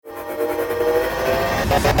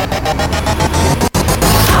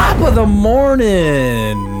Top of the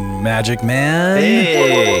morning, Magic Man.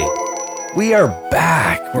 Hey, We are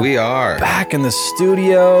back. we are. Back in the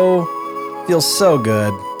studio. Feels so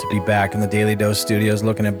good to be back in the Daily Dose studios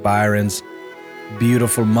looking at Byron's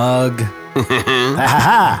beautiful mug.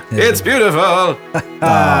 It's beautiful.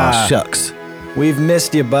 Aw, shucks. We've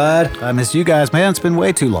missed you, bud. I miss you guys, man. It's been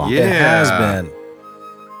way too long. Yeah. It has been.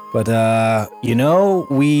 But,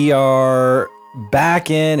 we are back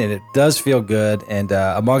in, and it does feel good. And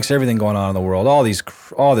amongst everything going on in the world, all this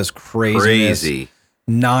craziness, Crazy.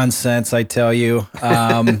 nonsense, I tell you,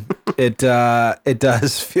 it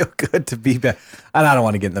does feel good to be back. And I don't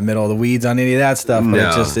want to get in the middle of the weeds on any of that stuff, but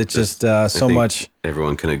No, it's just I so think much.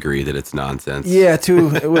 Everyone can agree that it's nonsense. Yeah,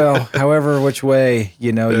 however which way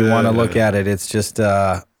you want to look at it, it's just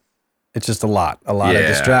a lot of Yeah.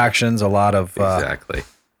 distractions, a lot of Exactly.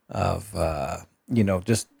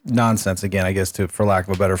 just nonsense again, I guess, for lack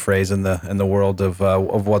of a better phrase, in the world of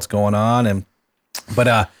what's going on.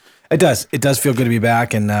 But it does feel good to be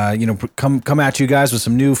back, and come at you guys with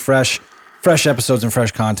some new fresh episodes and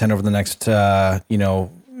fresh content over the next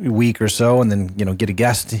week or so, and then get a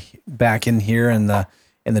guest back in here in the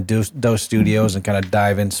Dose Studios and kind of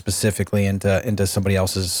dive in specifically into somebody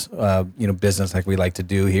else's business like we like to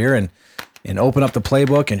do here, and open up the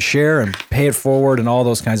playbook and share and pay it forward and all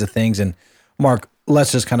those kinds of things. And Mark,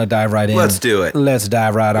 let's just kind of dive right in. Let's do it. Let's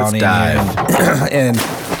dive right on in. And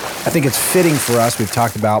I think it's fitting for us. We've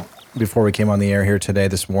talked about before we came on the air here today,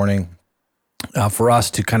 this morning, for us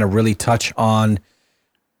to kind of really touch on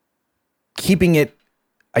keeping it,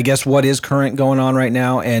 I guess, what is current going on right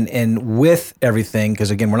now, and with everything, because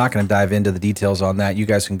again, we're not going to dive into the details on that. You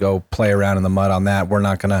guys can go play around in the mud on that. We're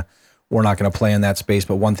not gonna play in that space.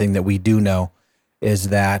 But one thing that we do know is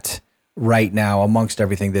that right now, amongst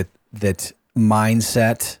everything, that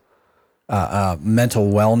mindset,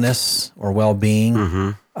 mental wellness or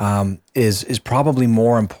well-being, is probably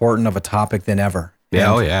more important of a topic than ever.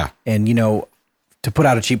 Yeah. And to put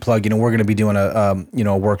out a cheap plug, we're going to be doing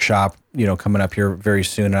a workshop, coming up here very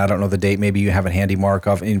soon. And I don't know the date. Maybe you have it handy, Mark,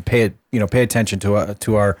 and pay attention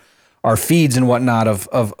to our feeds and whatnot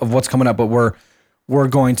of what's coming up. But we're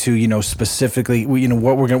going to, specifically,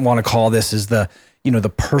 what we're going to want to call this is the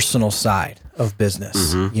personal side of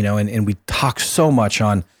business, and we talk so much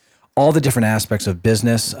on all the different aspects of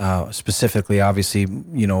business, specifically, obviously,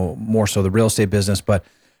 more so the real estate business, but,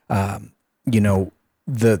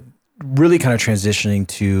 the really kind of transitioning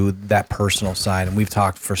to that personal side. And we've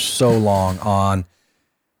talked for so long on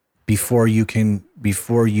before you can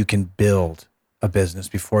build a business,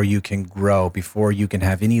 before you can grow, before you can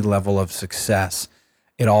have any level of success,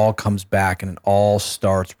 it all comes back and it all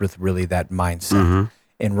starts with really that mindset.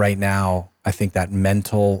 And right now, I think that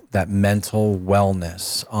mental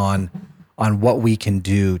wellness on what we can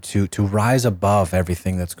do to rise above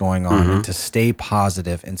everything that's going on and to stay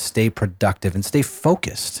positive and stay productive and stay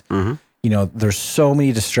focused. There's so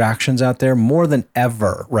many distractions out there, more than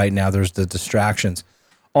ever right now. There's the distractions.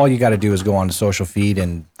 All you got to do is go on the social feed,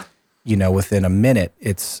 and within a minute,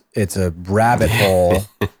 it's a rabbit hole,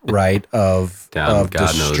 right, of God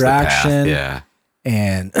distraction, knows the path.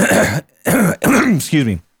 and excuse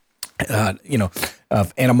me,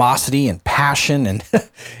 of animosity and passion and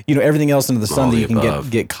everything else under the sun All that the you can above.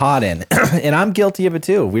 get caught in. And I'm guilty of it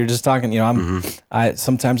too. We were just talking,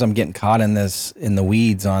 sometimes I'm getting caught in the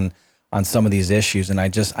weeds on some of these issues, and I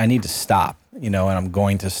need to stop, and I'm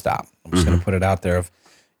going to stop. I'm just going to put it out there of,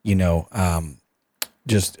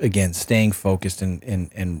 just again, staying focused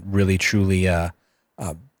and really truly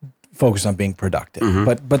focus on being productive.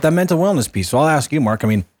 But that mental wellness piece. So I'll ask you, Mark,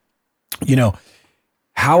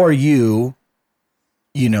 how are you,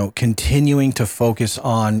 continuing to focus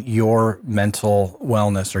on your mental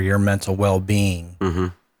wellness or your mental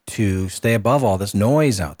well-being to stay above all this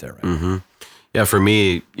noise out there right now? Yeah, for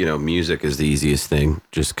me, music is the easiest thing,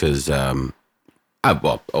 just because I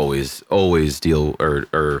always deal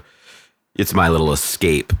or it's my little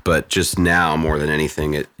escape. But just now, more than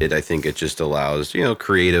anything, I think it just allows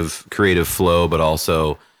creative flow, but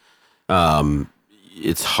also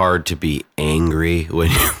it's hard to be angry when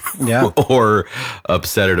or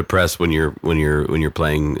upset or depressed when you're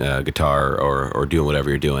playing guitar or doing whatever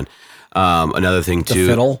you're doing. Another thing too,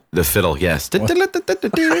 the fiddle, yes.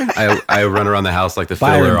 I run around the house like the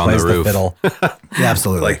fiddler on the roof. Yeah,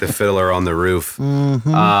 absolutely. Like the fiddler on the roof.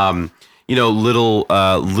 Little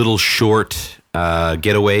short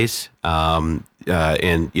getaways, and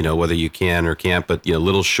whether you can or can't, but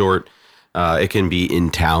little short. It can be in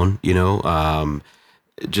town,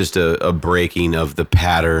 just a breaking of the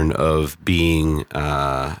pattern of being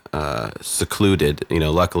secluded.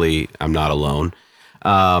 Luckily, I'm not alone.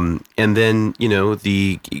 And then,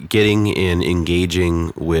 the getting and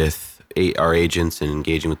engaging with our agents and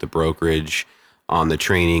engaging with the brokerage on the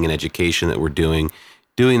training and education that we're doing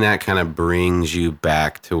that kind of brings you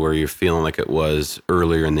back to where you're feeling like it was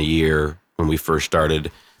earlier in the year when we first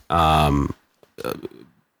started.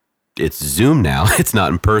 It's Zoom now. It's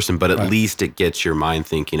not in person, but at least it gets your mind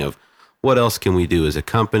thinking of what else can we do as a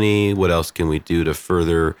company? What else can we do to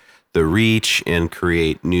further the reach and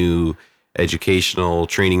create new educational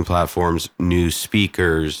training platforms, new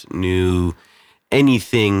speakers, new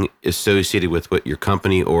anything associated with what your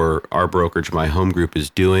company or our brokerage, My Home Group,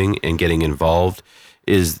 is doing and getting involved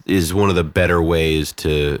is one of the better ways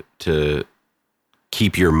to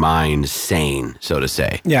keep your mind sane, so to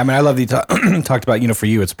say. Yeah, I mean, I love that you talked about, for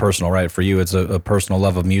you, it's personal, right? For you, it's a personal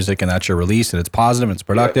love of music, and that's your release, and it's positive, and it's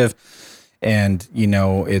productive. Yeah. And,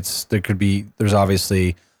 there's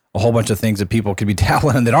obviously a whole bunch of things that people could be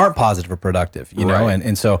dabbling in that aren't positive or productive, know?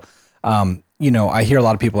 And so, I hear a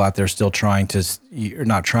lot of people out there still trying to, or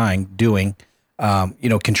not trying, doing,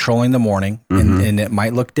 controlling the morning, and it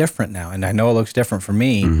might look different now. And I know it looks different for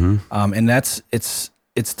me. And it's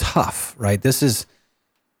tough, right? This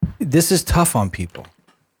is tough on people.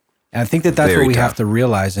 And I think that's Very what we tough. have to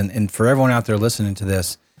realize. And for everyone out there listening to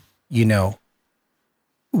this,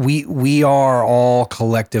 we are all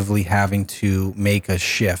collectively having to make a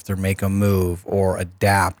shift or make a move or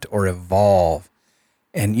adapt or evolve.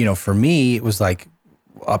 And, for me, it was like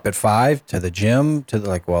up at 5 to the gym to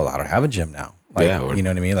I don't have a gym now. Like, you know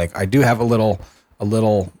what I mean? Like, I do have a little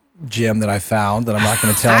gym that I found that I'm not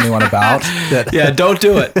going to tell anyone about. Don't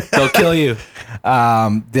do it. They'll kill you.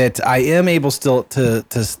 That I am able still to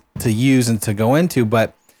use and to go into,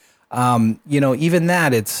 but even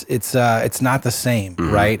that it's not the same,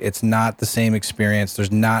 right? It's not the same experience.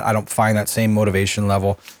 I don't find that same motivation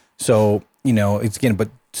level. So, it's again, but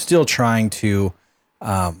still trying to,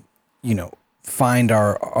 find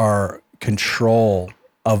our control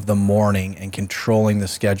of the morning and controlling the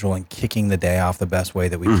schedule and kicking the day off the best way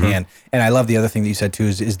that we can. And I love the other thing that you said too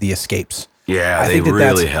is the escapes. Yeah, they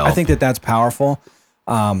really help. I think that's powerful.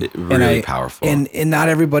 Really powerful. And not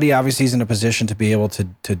everybody obviously is in a position to be able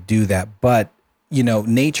to do that, but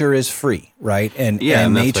nature is free, right? And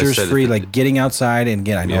nature's free, like getting outside. And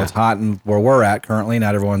again, I know it's hot and where we're at currently,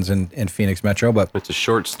 not everyone's in Phoenix Metro, but it's a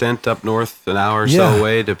short stint up north, an hour or so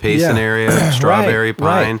away to Payson area, Strawberry,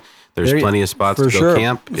 Pine. Right. There's plenty of spots to go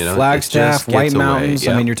camp. Flagstaff, White Mountains.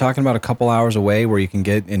 Yep. I mean, you're talking about a couple hours away where you can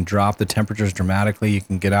get and drop the temperatures dramatically. You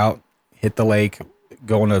can get out, hit the lake,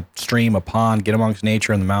 go in a stream, a pond, get amongst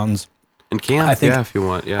nature in the mountains. And camp, if you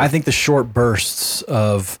want. Yeah. I think the short bursts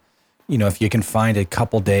of, if you can find a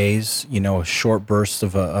couple days, a short burst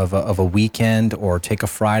of a weekend, or take a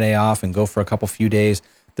Friday off and go for a few days,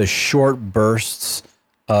 the short bursts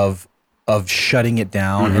of shutting it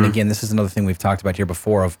down. And again, this is another thing we've talked about here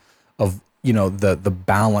before of the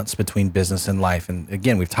balance between business and life. And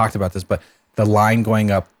again, we've talked about this, but the line going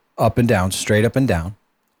up and down, straight up and down.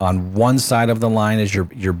 On one side of the line is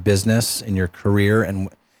your business and your career, and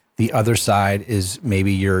the other side is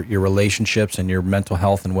maybe your relationships and your mental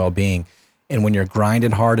health and well-being. And when you're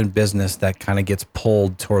grinding hard in business, that kind of gets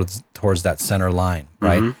pulled towards that center line,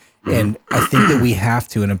 right? And I think that we have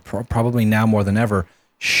to, and probably now more than ever,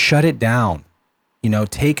 shut it down.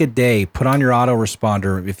 Take a day, put on your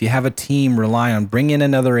autoresponder. If you have a team, rely on, bring in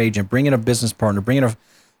another agent, bring in a business partner, bring in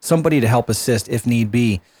somebody to help assist if need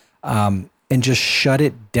be, and just shut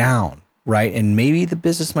it down, right? And maybe the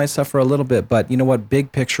business might suffer a little bit, but you know what?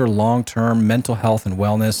 Big picture, long-term mental health and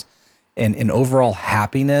wellness and overall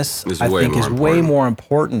happiness, I think is way more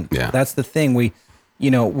important. Yeah. That's the thing.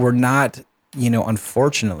 We're not,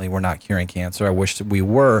 unfortunately, we're not curing cancer. I wish that we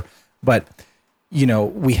were, but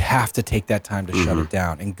we have to take that time to shut it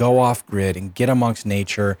down and go off grid and get amongst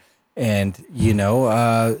nature and,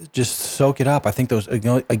 just soak it up. I think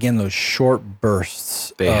those short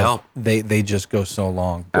bursts, they help. They just go so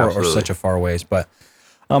long or such a far ways. But,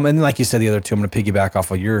 and like you said, the other two, I'm going to piggyback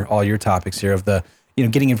off of all your topics here of the,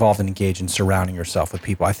 getting involved and engaged and surrounding yourself with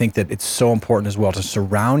people. I think that it's so important as well to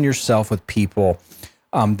surround yourself with people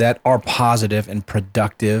that are positive and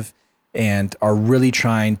productive and are really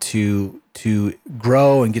trying to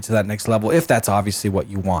grow and get to that next level, if that's obviously what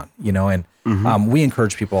you want, and we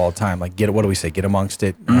encourage people all the time, like what do we say? Get amongst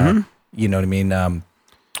it, you know what I mean?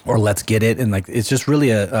 Or let's get it. And like, it's just really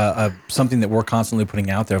a something that we're constantly putting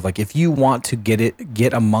out there of like, if you want to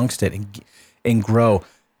get amongst it and grow,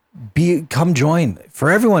 come join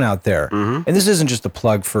for everyone out there. And this isn't just a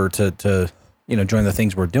plug to join the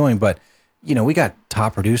things we're doing, but we got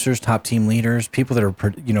top producers, top team leaders, people that are,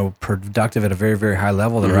 productive at a very, very high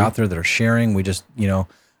level that are out there that are sharing. We just,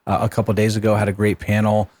 a couple of days ago, had a great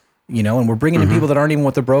panel, and we're bringing in people that aren't even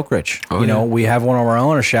with the brokerage. We have one of our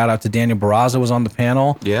own. A shout out to Daniel Barraza was on the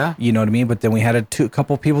panel. Yeah. You know what I mean? But then we had a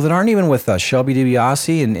couple of people that aren't even with us. Shelby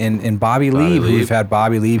DiBiase and Bobby Lieb. We've had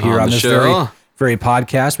Bobby Lieb here on this very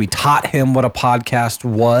podcast. We taught him what a podcast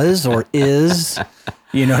was or is.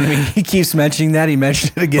 You know what I mean? He keeps mentioning that. He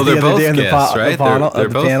mentioned it again the other day on the panel. They're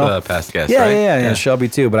both past guests, right? Yeah, yeah, Shelby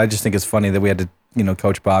too. But I just think it's funny that we had to,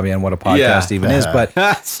 coach Bobby on what a podcast even is. But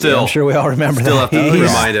still, I'm sure we all remember still that. Have to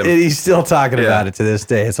remind him. He's still talking about it to this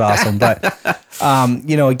day. It's awesome. But,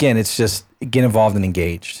 again, it's just get involved and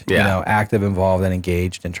engaged. Active, involved, and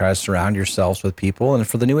engaged, and try to surround yourselves with people. And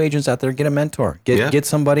for the new agents out there, get a mentor. Get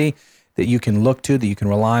somebody that you can look to, that you can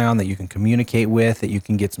rely on, that you can communicate with, that you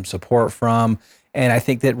can get some support from. And I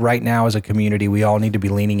think that right now as a community, we all need to be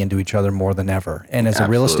leaning into each other more than ever. And as a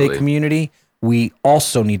real estate community, we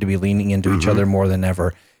also need to be leaning into each other more than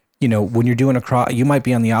ever. When you're doing you might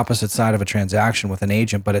be on the opposite side of a transaction with an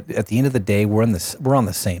agent, but at the end of the day, we're on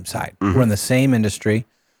the same side. We're in the same industry,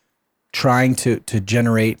 trying to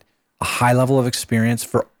generate a high level of experience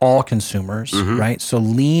for all consumers, right? So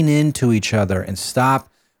lean into each other and stop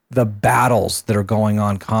the battles that are going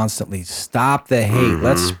on constantly. Stop the hate.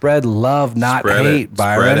 Let's spread love, not hate,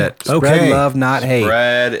 Byron. Spread love, not hate.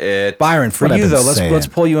 Spread it. Byron, for you though, let's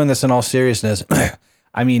pull you in this in all seriousness.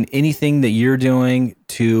 I mean, anything that you're doing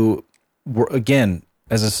again,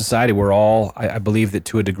 as a society, we're all, I believe that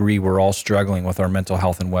to a degree, we're all struggling with our mental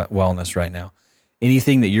health and wellness right now.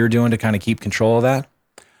 Anything that you're doing to kind of keep control of that?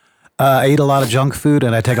 I eat a lot of junk food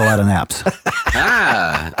and I take a lot of naps.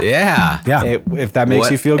 Yeah. If that makes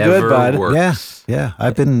you feel good, bud. Works. Yeah.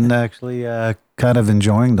 I've been actually kind of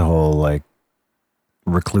enjoying the whole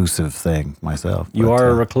reclusive thing myself. You are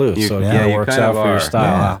a recluse, so it works out for your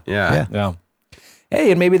style. Yeah. Hey,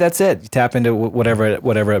 and maybe that's it. You tap into whatever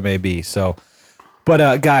it may be. So,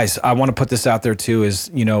 but guys, I want to put this out there too. Is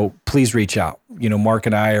please reach out. Mark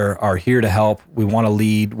and I are here to help. We want to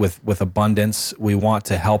lead with abundance. We want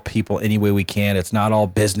to help people any way we can. It's not all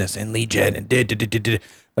business and lead gen and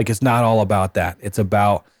it's not all about that. It's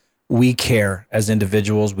about we care as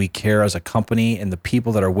individuals. We care as a company, and the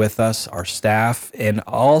people that are with us, our staff, and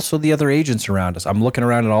also the other agents around us. I'm looking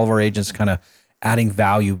around at all of our agents, kind of adding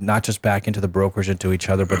value, not just back into the brokerage, into each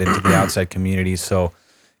other, but into the outside community. So,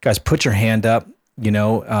 guys, put your hand up.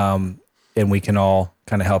 And we can all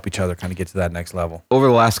kind of help each other kind of get to that next level. Over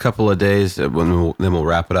the last couple of days, then we'll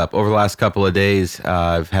wrap it up. Over the last couple of days,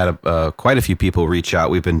 I've had quite a few people reach out.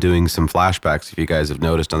 We've been doing some flashbacks, if you guys have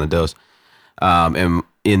noticed on the Dose. And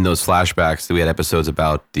in those flashbacks, we had episodes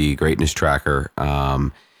about the Greatness Tracker.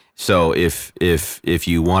 So if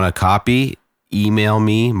you want a copy, email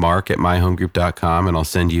me, mark@myhomegroup.com, and I'll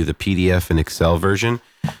send you the PDF and Excel version.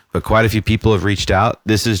 But quite a few people have reached out.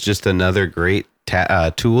 This is just another great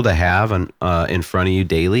tool to have in front of you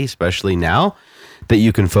daily, especially now that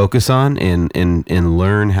you can focus on and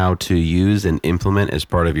learn how to use and implement as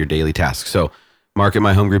part of your daily tasks. So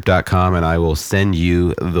mark@myhomegroup.com, and I will send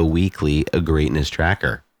you the weekly Greatness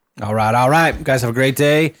Tracker. All right. Guys, have a great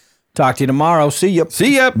day. Talk to you tomorrow. See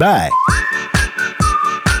ya. Bye.